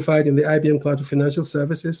certified in the IBM Cloud for Financial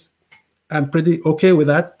Services, I'm pretty okay with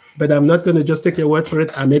that. But I'm not going to just take your word for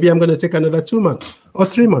it. And maybe I'm going to take another 2 months or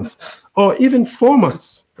 3 months or even 4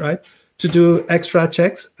 months, right, to do extra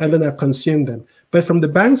checks, and then I've consumed them. But from the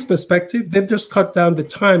bank's perspective, they've just cut down the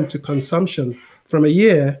time to consumption from a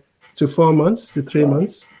year to 4 months to 3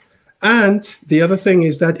 months. And the other thing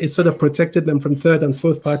is that it sort of protected them from third and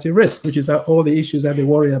fourth party risk, which is all the issues that they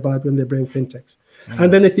worry about when they bring fintechs. Mm-hmm.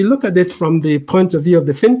 And then if you look at it from the point of view of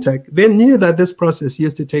the fintech, they knew that this process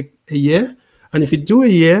used to take a year. And if you do a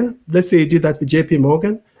year, let's say you do that with JP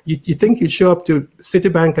Morgan, you think you'd show up to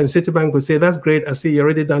Citibank and Citibank would say, that's great. I see you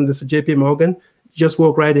already done this at JP Morgan. Just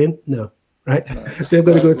walk right in. No. Right? They're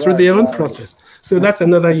going to go through their own process. So that's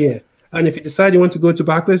another year. And if you decide you want to go to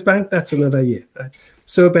Barclays Bank, that's another year. Right?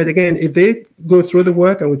 So, but again, if they go through the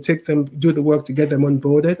work and we do the work to get them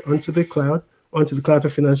onboarded onto the cloud for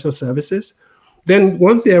financial services, then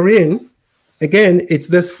once they're in, again, it's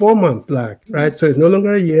this 4 month lag, right? So it's no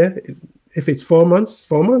longer a year. If it's 4 months, it's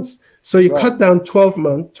 4 months. So you cut down 12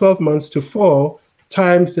 months to 4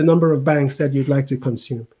 times the number of banks that you'd like to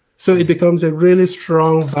consume. So it becomes a really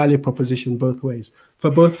strong value proposition both ways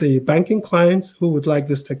for both the banking clients who would like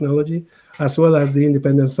this technology, as well as the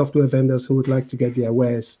independent software vendors who would like to get their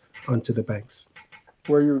wares onto the banks.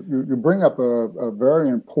 Well, you bring up a very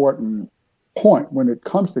important point when it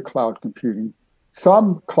comes to cloud computing.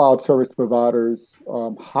 Some cloud service providers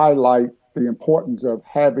highlight the importance of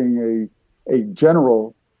having a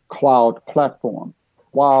general cloud platform,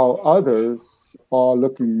 while others are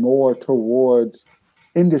looking more towards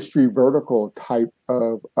industry vertical type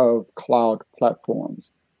of cloud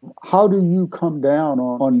platforms. How do you come down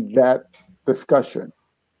on that discussion?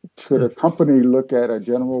 Should a company look at a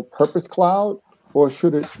general purpose cloud, or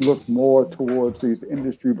should it look more towards these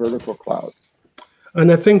industry vertical clouds?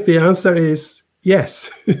 And I think the answer is yes.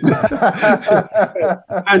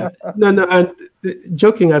 And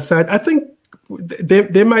joking aside, I think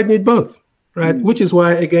they might need both, right? Which is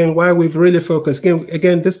why we've really focused.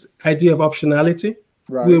 Again, this idea of optionality.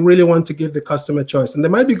 Right. We really want to give the customer choice. And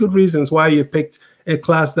there might be good reasons why you picked a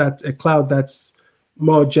cloud that's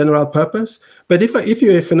more general purpose. But if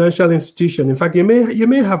you're a financial institution, in fact, you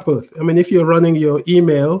may have both. I mean, if you're running your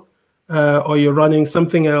email or you're running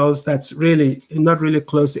something else that's really not really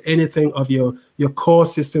close to anything of your core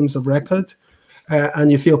systems of record,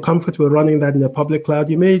 and you feel comfortable running that in the public cloud,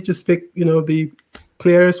 you may just pick, the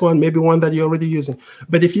clearest one, maybe one that you're already using.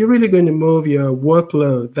 But if you're really going to move your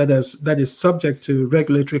workload that is subject to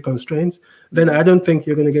regulatory constraints, then I don't think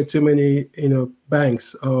you're going to get too many,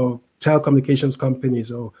 banks or telecommunications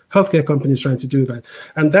companies or healthcare companies trying to do that.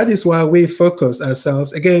 And that is why we focus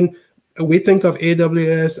ourselves. Again, we think of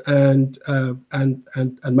AWS and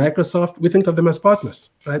Microsoft, we think of them as partners,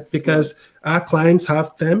 right? Because our clients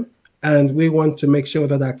have them, and we want to make sure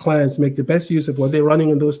that our clients make the best use of what they're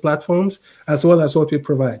running on those platforms, as well as what we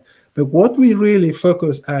provide. But what we really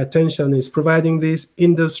focus our attention is providing this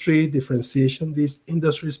industry differentiation, these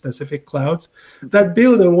industry-specific clouds that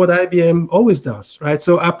build on what IBM always does, right?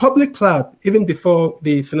 So our public cloud, even before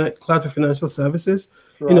the Cloud for Financial Services,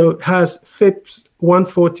 has FIPS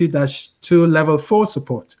 140-2 level 4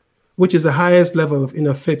 support. which is the highest level of,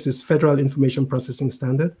 FIPS is Federal Information Processing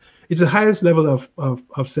Standard. It's the highest level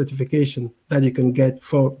of certification that you can get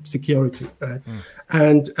for security, right?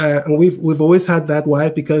 And we've always had that. Why?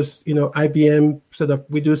 Because, IBM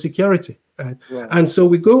we do security, right? And so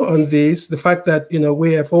we go on this, the fact that,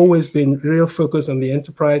 we have always been real focused on the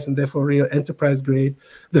enterprise and therefore real enterprise grade.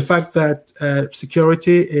 The fact that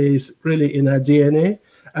security is really in our DNA,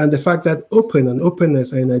 and the fact that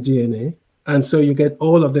openness are in our DNA. And so you get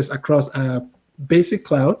all of this across our basic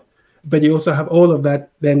cloud, but you also have all of that,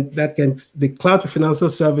 then the cloud for financial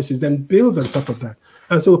services then builds on top of that.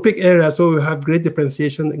 And so we pick areas where we have great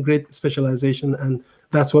differentiation and great specialization, and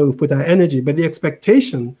that's where we put our energy. But the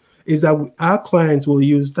expectation is that our clients will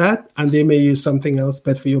use that, and they may use something else,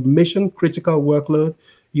 but for your mission critical workload,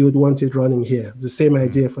 you would want it running here. The same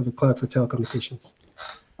idea for the cloud for telecommunications.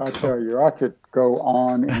 I tell you, I could go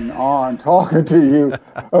on and on talking to you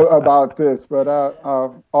about this, but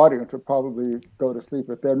our audience would probably go to sleep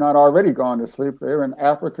if they're not already gone to sleep. They're in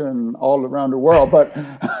Africa and all around the world. But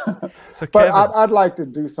so but I'd like to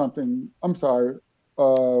do something. I'm sorry,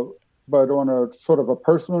 but on a sort of a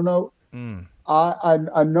personal note,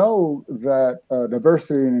 I know that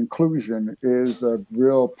diversity and inclusion is a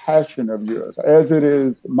real passion of yours, as it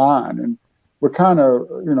is mine, and we're kind of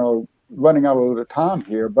running out a little time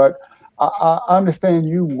here, but I understand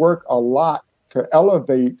you work a lot to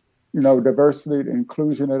elevate, diversity and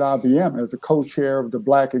inclusion at IBM as a co-chair of the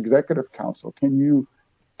Black Executive Council. Can you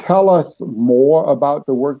tell us more about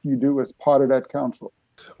the work you do as part of that council?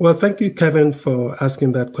 Well, thank you, Kevin, for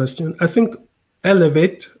asking that question. I think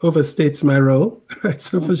elevate overstates my role, right?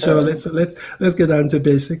 So for sure, let's get down to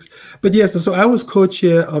basics. But yes, so I was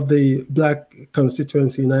co-chair of the Black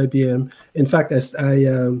constituency in IBM. In fact,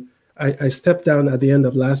 I stepped down at the end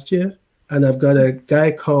of last year, and I've got a guy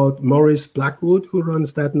called Maurice Blackwood who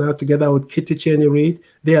runs that now, together with Kitty Cheney Reed.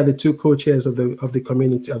 They are the two co-chairs of the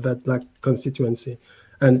community of that Black constituency,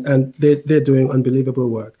 and they're doing unbelievable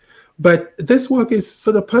work. But this work is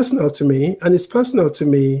sort of personal to me, and it's personal to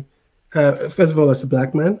me, first of all, as a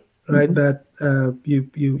Black man, right? That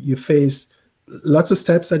you face lots of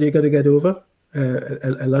steps that you got to get over.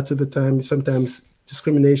 A lot of the time, sometimes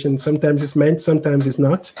discrimination, sometimes it's meant, sometimes it's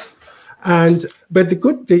not. But the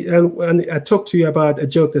good thing, and I talked to you about a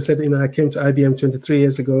joke that said, I came to IBM 23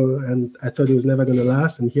 years ago and I thought it was never going to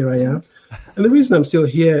last, and here I am. And the reason I'm still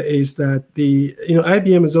here is that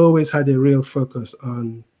IBM has always had a real focus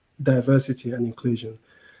on diversity and inclusion.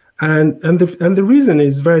 And the reason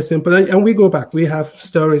is very simple. And we go back, we have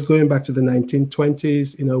stories going back to the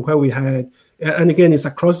 1920s, where we had, and again, it's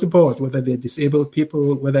across the board, whether they're disabled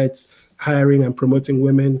people, whether it's hiring and promoting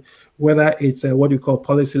women, whether it's what we call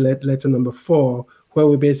policy letter number 4, where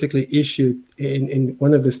we basically issued in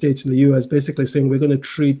one of the states in the US, basically saying we're going to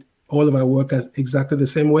treat all of our workers exactly the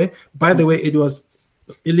same way. By the way, it was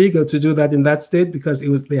illegal to do that in that state because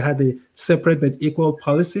they had a separate but equal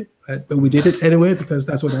policy, right? But we did it anyway because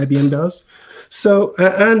that's what IBM does. So,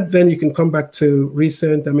 and then you can come back to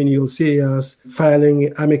recent. You'll see us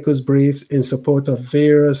filing amicus briefs in support of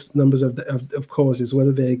various numbers of causes,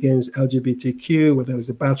 whether they're against LGBTQ, whether it's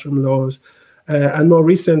the bathroom laws, and more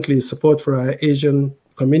recently, support for our Asian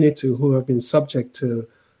community who have been subject to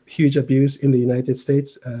huge abuse in the United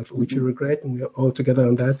States, for which we regret, and we're all together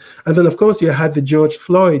on that. And then, of course, you had the George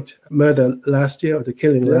Floyd murder last year, or the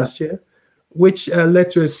killing last year, which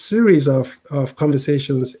led to a series of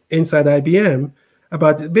conversations inside IBM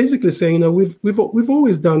about basically saying, we've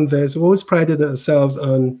always done this, we've always prided ourselves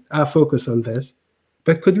on our focus on this,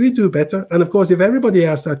 but could we do better? And of course, if everybody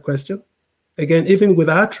asked that question, again, even with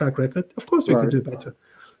our track record, of course we could do better.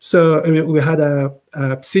 So we had a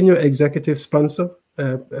senior executive sponsor,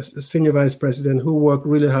 a senior vice president who worked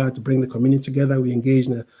really hard to bring the community together. We engaged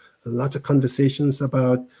in a lot of conversations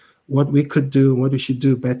about what we could do and what we should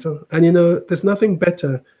do better. And, there's nothing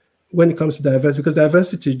better when it comes to diversity, because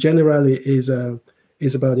diversity generally is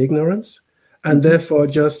about ignorance. And therefore,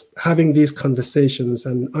 just having these conversations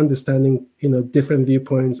and understanding, different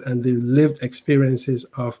viewpoints and the lived experiences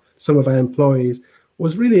of some of our employees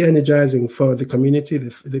was really energizing for the community.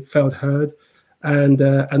 They felt heard. And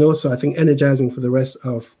also, I think, energizing for the rest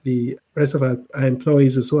of our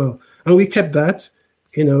employees as well. And we kept that.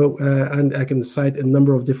 And I can cite a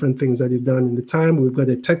number of different things that we've done in the time. We've got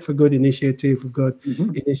a Tech for Good initiative. We've got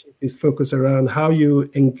initiatives focused around how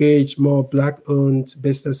you engage more Black-owned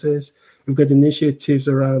businesses. We've got initiatives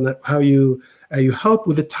around how you help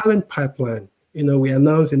with the talent pipeline. We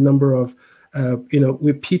announced a number of,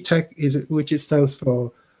 with PTech, which stands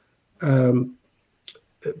for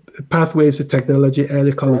Pathways to Technology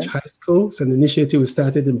Early College High Schools. An initiative we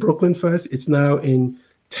started in Brooklyn first. It's now in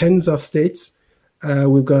tens of states.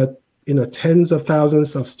 We've got tens of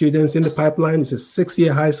thousands of students in the pipeline. It's a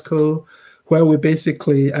 6-year high school where we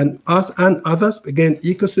basically, and us and others, again,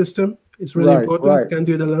 ecosystem is really important. Right. We can't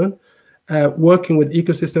do it alone. Working with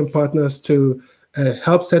ecosystem partners to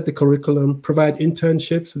help set the curriculum, provide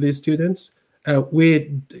internships for these students. We're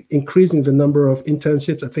increasing the number of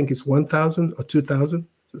internships. I think it's 1,000 or 2,000.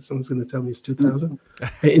 Someone's going to tell me it's 2,000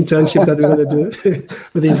 internships that we're going to do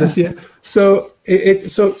for these this year. So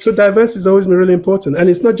so diversity has always been really important, and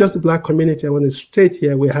it's not just the Black community. I want to state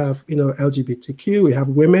here we have LGBTQ, we have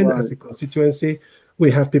women as a constituency, we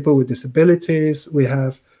have people with disabilities, we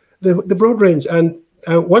have the broad range. And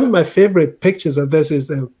one of my favorite pictures of this is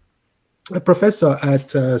a professor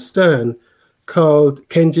at Stern called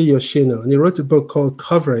Kenji Yoshino, and he wrote a book called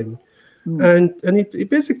Covering, and it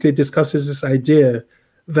basically discusses this idea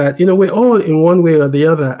that we're all in one way or the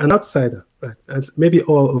other an outsider, right? As maybe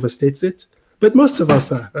all overstates it, but most of us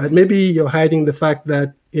are, right? Maybe you're hiding the fact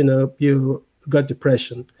that you got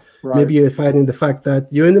depression. Right. Maybe you're hiding the fact that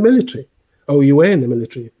you're in the military, or you were in the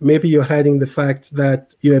military. Maybe you're hiding the fact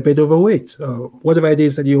that you're a bit overweight, or whatever it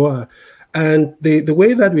is that you are. And the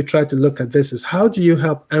way that we try to look at this is, how do you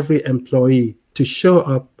help every employee to show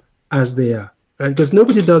up as they are, right? Because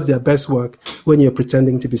nobody does their best work when you're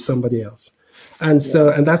pretending to be somebody else. And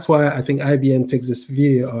and that's why I think IBM takes this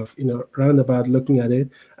view of, roundabout looking at it.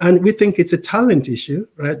 And we think it's a talent issue,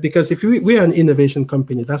 right? Because if we're an innovation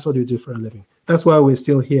company, that's what we do for a living. That's why we're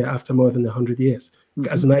still here after more than 100 years.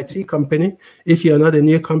 Mm-hmm. As an IT company, if you're not a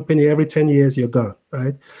new company, every 10 years, you're gone,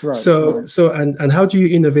 right? So how do you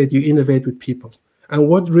innovate? You innovate with people. And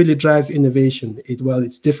what really drives innovation?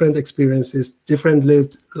 It's different experiences, different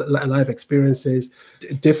lived life experiences,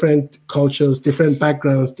 different cultures, different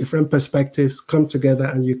backgrounds, different perspectives come together,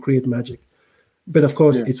 and you create magic. But of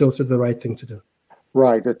course, it's also the right thing to do.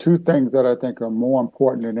 Right. The two things that I think are more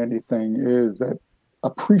important than anything is that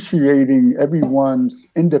appreciating everyone's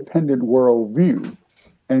independent worldview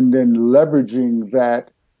and then leveraging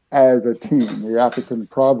that as a team. The African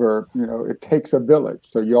proverb, it takes a village.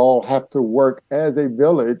 So you all have to work as a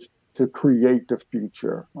village to create the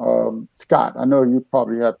future. Scott, I know you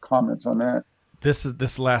probably have comments on that.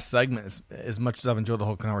 This last segment, as much as I've enjoyed the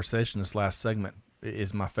whole conversation, this last segment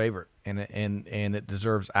is my favorite, and it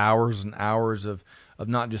deserves hours and hours of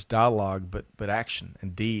not just dialogue, but action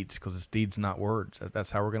and deeds, because it's deeds, not words.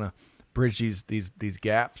 That's how we're going to bridge these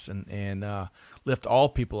gaps and lift all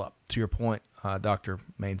people up. To your point, Dr.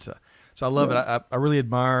 Mensah. So I love it. I really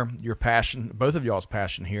admire your passion, both of y'all's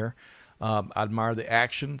passion here. I admire the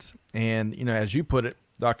actions, and as you put it,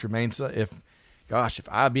 Dr. Mensah, if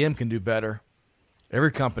IBM can do better,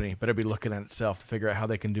 every company better be looking at itself to figure out how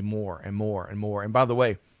they can do more and more and more. And by the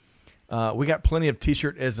way, we got plenty of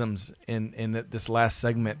T-shirt isms in this last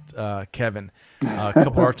segment, Kevin. A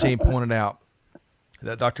couple of our team pointed out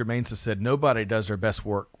that Dr. Mensah said nobody does their best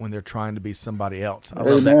work when they're trying to be somebody else. I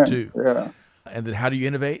love that too. Yeah. And then how do you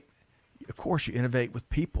innovate? Of course, you innovate with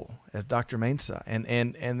people, as Dr. Mensah.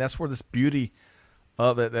 And that's where this beauty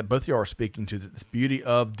of that both of you are speaking to, this beauty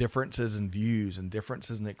of differences in views and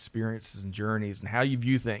differences in experiences and journeys and how you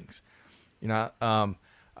view things. Me and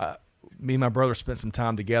my brother spent some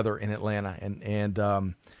time together in Atlanta, and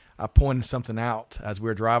I pointed something out as we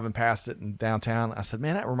were driving past it in downtown. I said,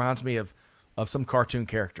 man, that reminds me of some cartoon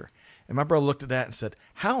character. And my brother looked at that and said,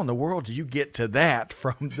 how in the world do you get to that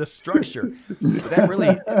from this structure? That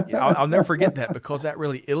really, I'll never forget that, because that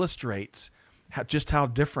really illustrates how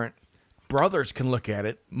different brothers can look at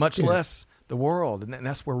it, much less the world. And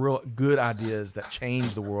that's where real good ideas that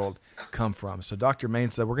change the world come from. So Dr.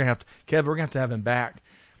 Mensah, we're going to have him back,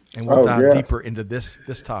 and we'll dive deeper into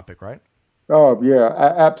this topic, right? Oh, yeah,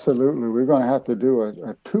 absolutely. We're going to have to do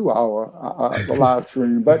a 2-hour live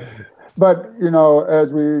stream. But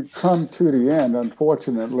as we come to the end,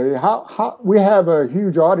 unfortunately, how we have a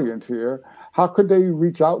huge audience here. How could they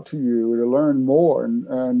reach out to you to learn more?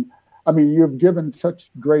 And I mean, you've given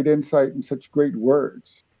such great insight and such great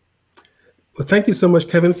words. Well, thank you so much,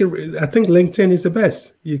 Kevin. I think LinkedIn is the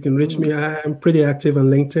best. You can reach me. I'm pretty active on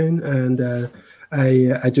LinkedIn, and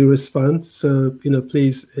I do respond. So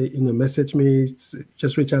please message me.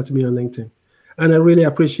 Just reach out to me on LinkedIn. And I really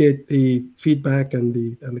appreciate the feedback and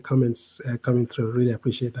the comments coming through. Really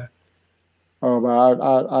appreciate that. Oh,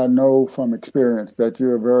 I know from experience that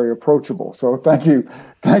you're very approachable. So thank you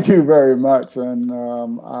very much. And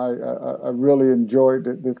I really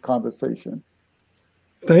enjoyed this conversation.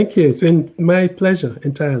 Thank you. It's been my pleasure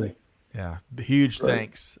entirely. Yeah, huge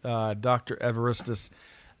thanks, Dr. Evaristus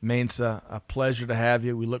Mensah. A pleasure to have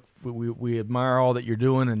you. We admire all that you're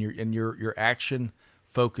doing and your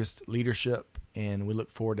action-focused leadership. And we look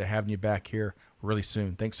forward to having you back here really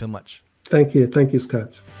soon. Thanks so much. Thank you. Thank you,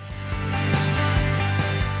 Scott.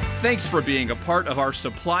 Thanks for being a part of our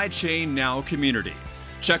Supply Chain Now community.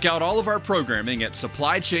 Check out all of our programming at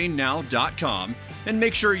supplychainnow.com and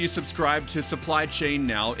make sure you subscribe to Supply Chain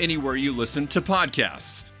Now anywhere you listen to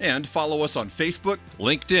podcasts. And follow us on Facebook,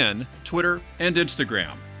 LinkedIn, Twitter, and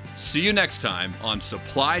Instagram. See you next time on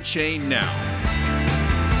Supply Chain Now.